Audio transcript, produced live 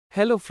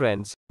Hello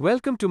friends,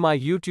 welcome to my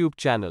YouTube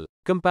channel,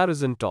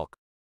 Comparison Talk.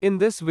 In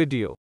this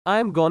video, I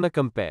am gonna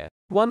compare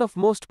one of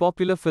most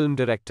popular film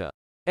director,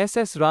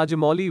 s.s.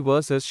 Rajamouli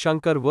versus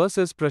Shankar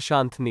versus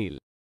Prashanth Neel.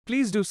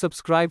 Please do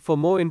subscribe for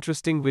more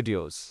interesting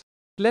videos.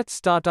 Let's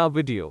start our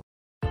video.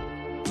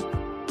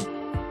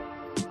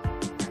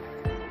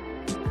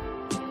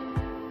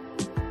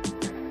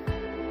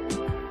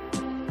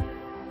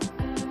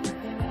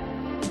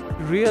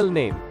 Real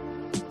name: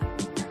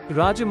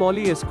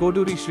 Rajamouli is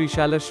Koduri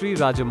Srishala Sri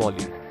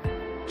Rajamouli.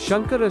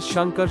 Shankar is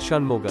Shankar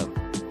Shanmugam.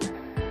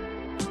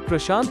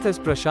 Prashanth is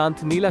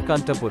Prashanth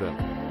Neelakantapuram.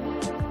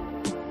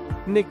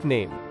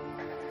 Nickname: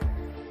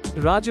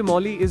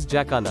 Rajamouli is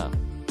Jacana.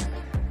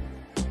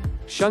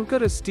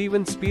 Shankar is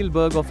Steven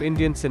Spielberg of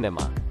Indian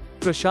cinema.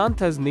 Prashanth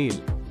has Neel.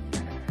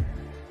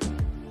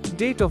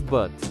 Date of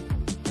birth: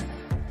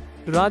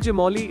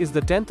 Rajamouli is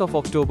the 10th of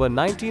October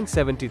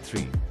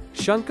 1973.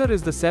 Shankar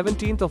is the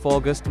 17th of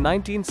August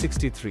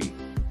 1963.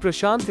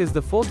 Prashanth is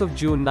the 4th of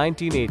June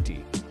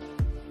 1980.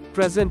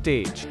 Present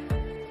age: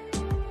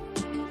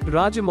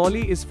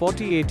 Rajamouli is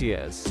 48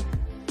 years.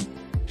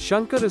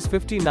 Shankar is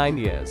 59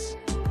 years.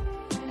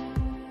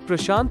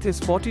 Prashanth is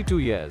 42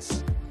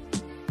 years.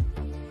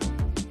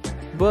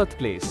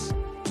 Birthplace: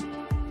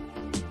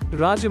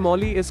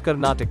 Rajamouli is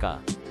Karnataka.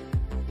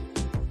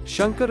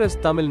 Shankar is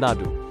Tamil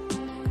Nadu.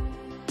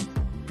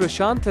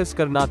 Prashanth is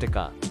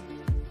Karnataka.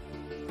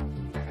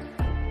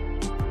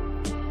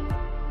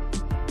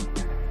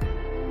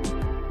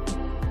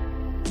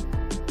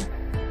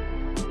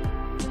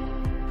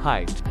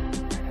 Height: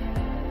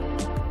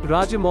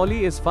 Rajamouli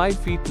is 5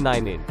 feet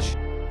 9 inch.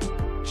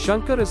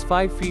 Shankar is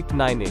 5 feet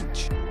 9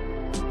 inch.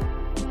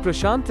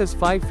 Prashanth is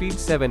 5 feet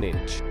 7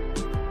 inch.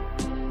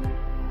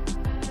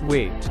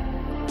 Weight: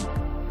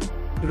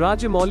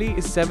 Rajamouli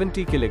is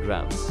 70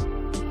 kilograms.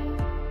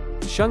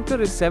 Shankar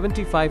is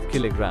 75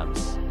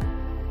 kilograms.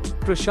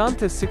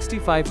 Prashanth is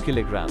 65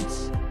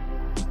 kilograms.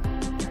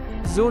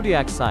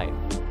 Zodiac sign: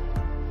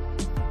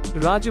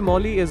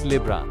 Rajamouli is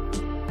Libra.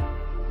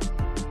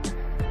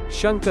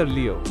 Shankar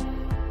Leo.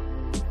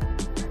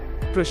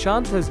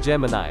 Prashanth has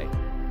Gemini.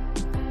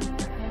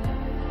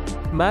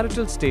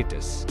 Marital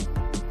status: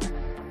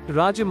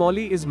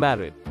 Rajamouli is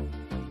married.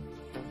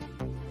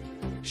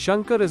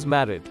 Shankar is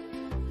married.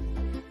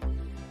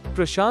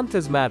 Prashanth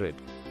is married.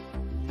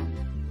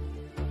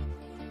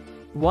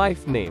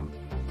 Wife name: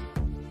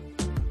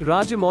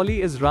 Rajamouli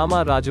is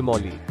Rama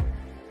Rajamouli.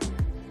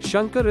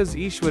 Shankar is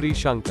Ishwari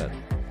Shankar.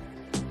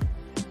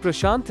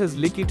 Prashanth is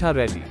Likita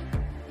Reddy.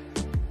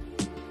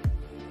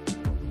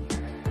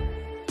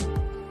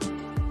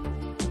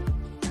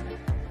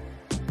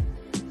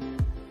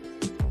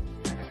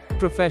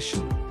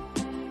 Profession: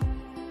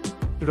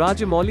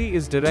 Rajamouli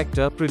is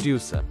director,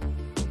 producer.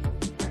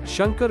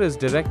 Shankar is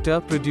director,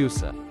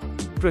 producer.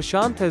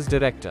 Prashanth is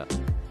director.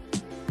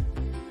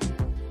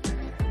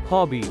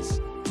 Hobbies: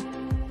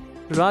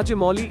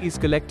 Rajamouli is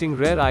collecting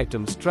rare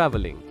items,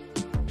 traveling.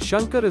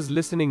 Shankar is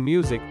listening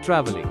music,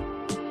 traveling.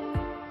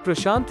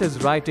 Prashanth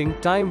is writing,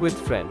 time with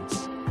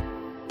friends.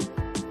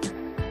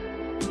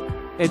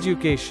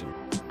 Education: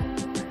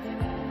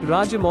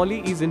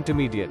 Rajamouli is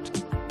intermediate.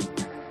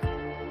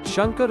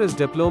 Shankar is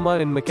diploma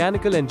in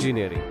mechanical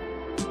engineering.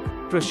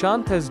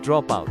 Prashanth has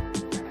dropout.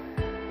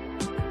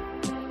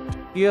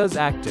 Years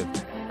active: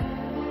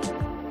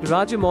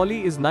 Rajamouli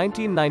is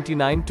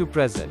 1999 to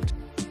present.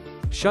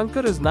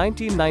 Shankar is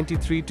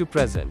 1993 to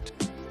present.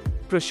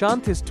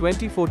 Prashanth is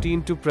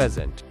 2014 to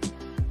present.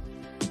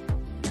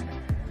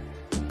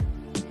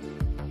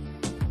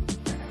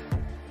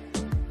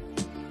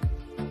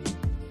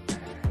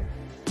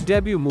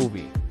 Debut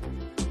movie: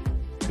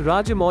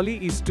 Rajamouli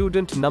is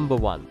Student Number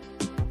 1.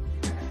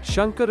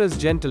 Shankar is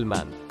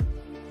Gentleman.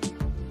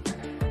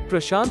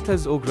 Prashanth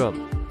is Ugram.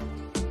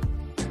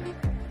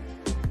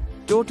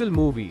 Total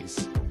movies: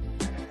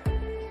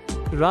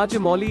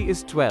 Rajamouli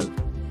is 12.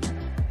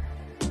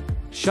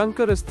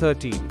 Shankar is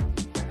 13.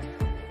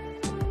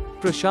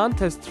 Prashanth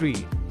has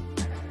 3.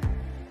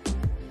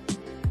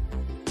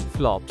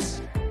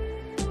 Flops: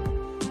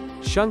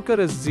 Shankar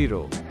is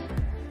 0.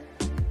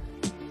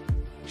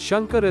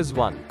 Shankar is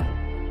 1.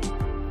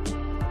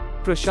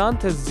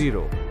 Prashanth has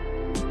 0.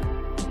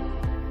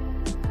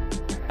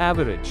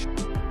 Average: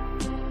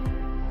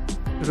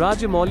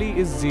 Rajamouli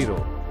is 0.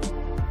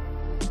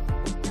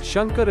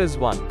 Shankar is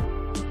 1.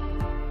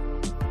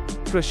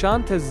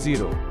 Prashanth has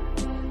 0.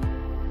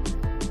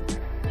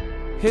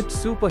 Hit,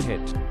 super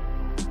hit: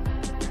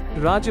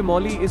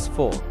 Rajamouli is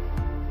 4.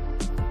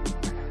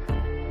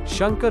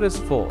 Shankar is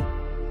 4.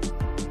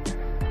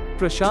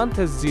 Prashanth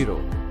has 0.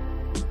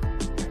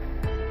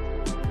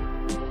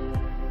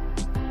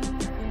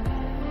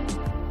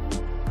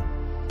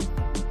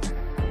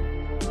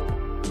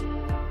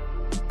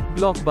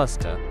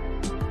 Blockbuster: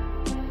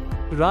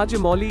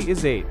 Rajamouli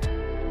is 8.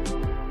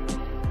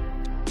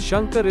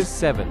 Shankar is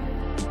 7.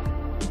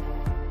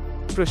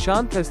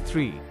 Prashanth has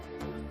 3.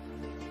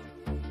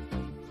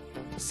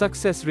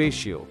 Success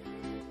ratio: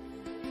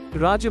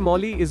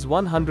 Rajamouli is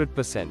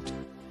 100%.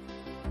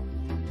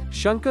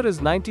 Shankar is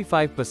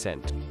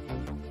 95%.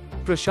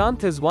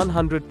 Prashanth is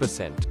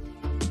 100%.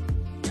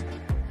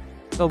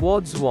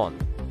 Awards won.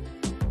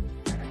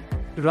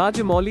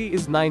 Rajamouli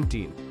is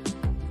 19.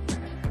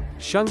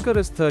 Shankar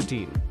is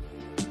 13.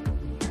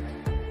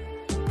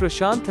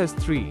 Prashanth has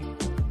 3.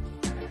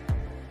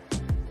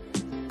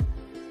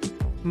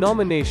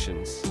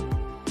 Nominations.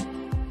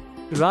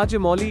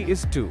 Rajamouli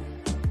is 2.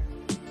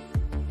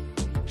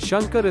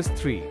 Shankar is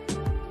 3.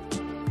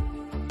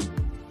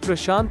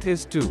 Prashanth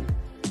is 2.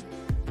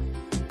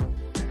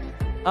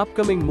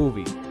 Upcoming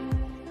movie.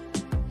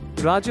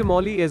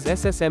 Rajamouli is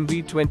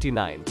SSMB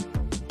 29.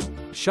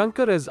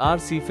 Shankar is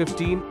RC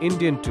 15,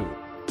 Indian 2.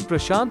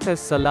 Prashanth has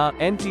Salah,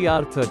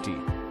 NTR 30.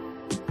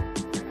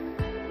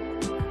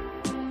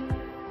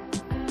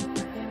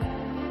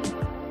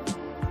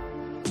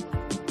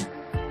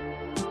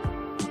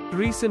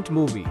 Recent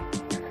movie.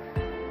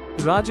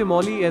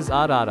 Rajamouli as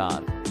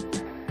RRR.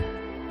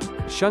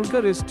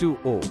 Shankar is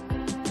 2-0.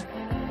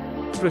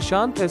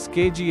 Prashanth as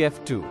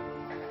KGF 2.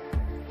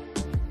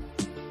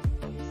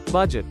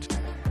 Budget.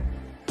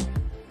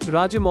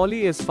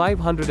 Rajamouli is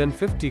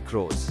 550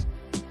 crores.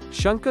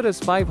 Shankar is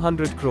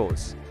 500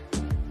 crores.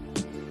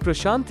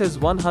 Prashanth is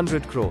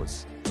 100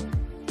 crores.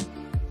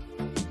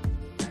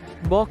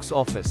 Box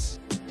office.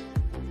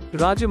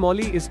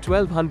 Rajamouli is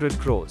 1200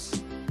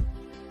 crores.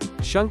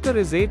 Shankar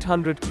is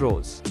 800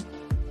 crores.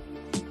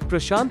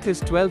 Prashanth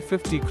is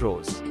 1250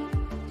 crores.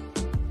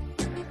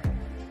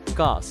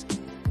 Cast.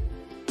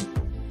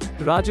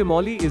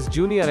 Rajamouli is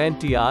Junior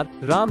NTR,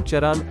 Ram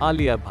Charan,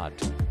 Alia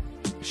Bhatt.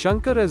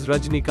 Shankar as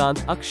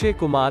Rajnikant, Akshay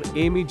Kumar,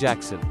 Amy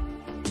Jackson.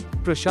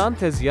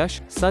 Prashanth as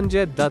Yash,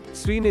 Sanjay Dutt,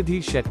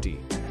 Srinidhi Shetty.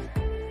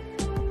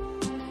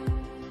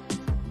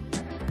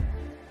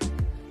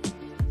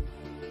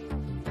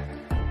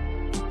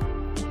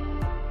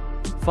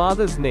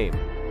 Father's name.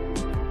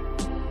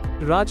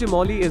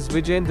 Rajamouli is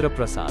Vijayendra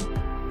Prasad.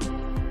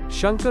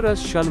 Shankar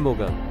as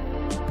Shanmugam.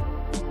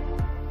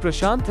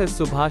 Prashanth as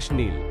Subhash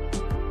Neel.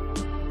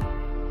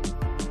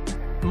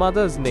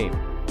 Mother's name.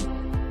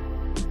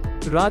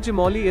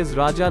 Rajamouli is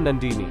Raja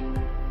Nandini.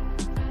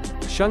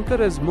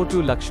 Shankar as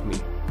Muthu Lakshmi.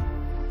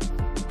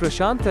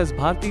 Prashanth as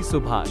Bharti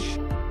Subhash.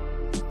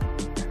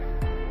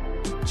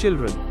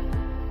 Children.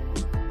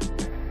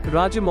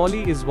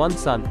 Rajamouli is 1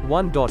 son,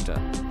 1 daughter.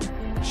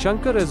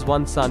 Shankar is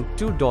 1 son,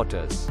 2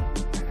 daughters.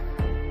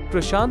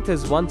 Prashanth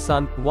is 1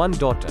 son, 1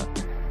 daughter.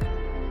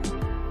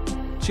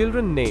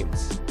 Children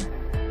names.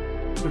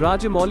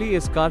 Rajamouli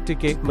is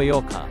Kartike,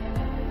 Mayokha.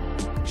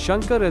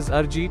 Shankar is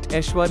Arjit,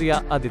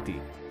 Aishwarya, Aditi.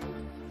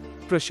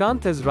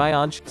 Prashanth is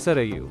Ryansh,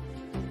 Sarayu.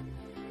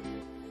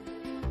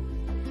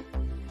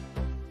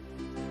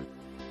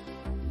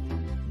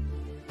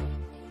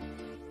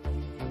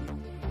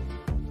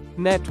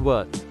 Net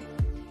worth.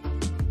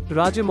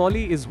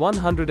 Rajamouli is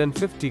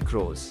 150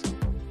 crores.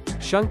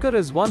 Shankar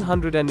is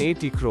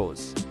 180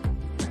 crores.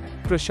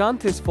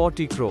 Prashanth is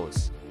 40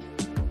 crores.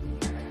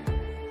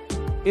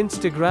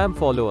 Instagram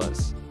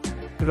followers.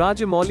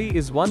 Rajamouli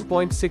is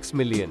 1.6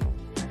 million.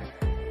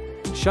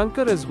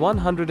 Shankar is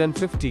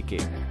 150k.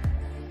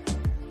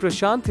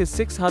 Prashanth is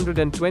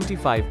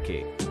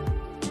 625k.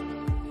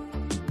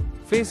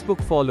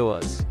 Facebook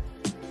followers.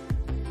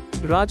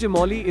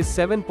 Rajamouli is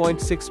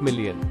 7.6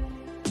 million.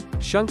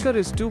 Shankar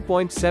is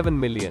 2.7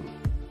 million.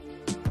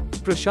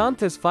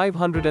 Prashanth is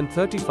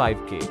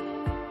 535k.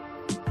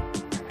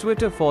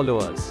 Twitter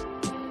followers.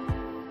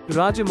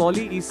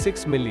 Rajamouli is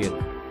 6 million.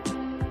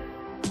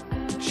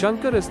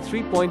 Shankar is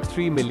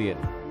 3.3 million.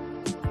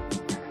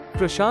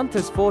 Prashanth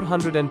is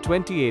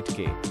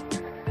 428k.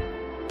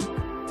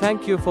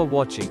 Thank you for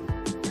watching.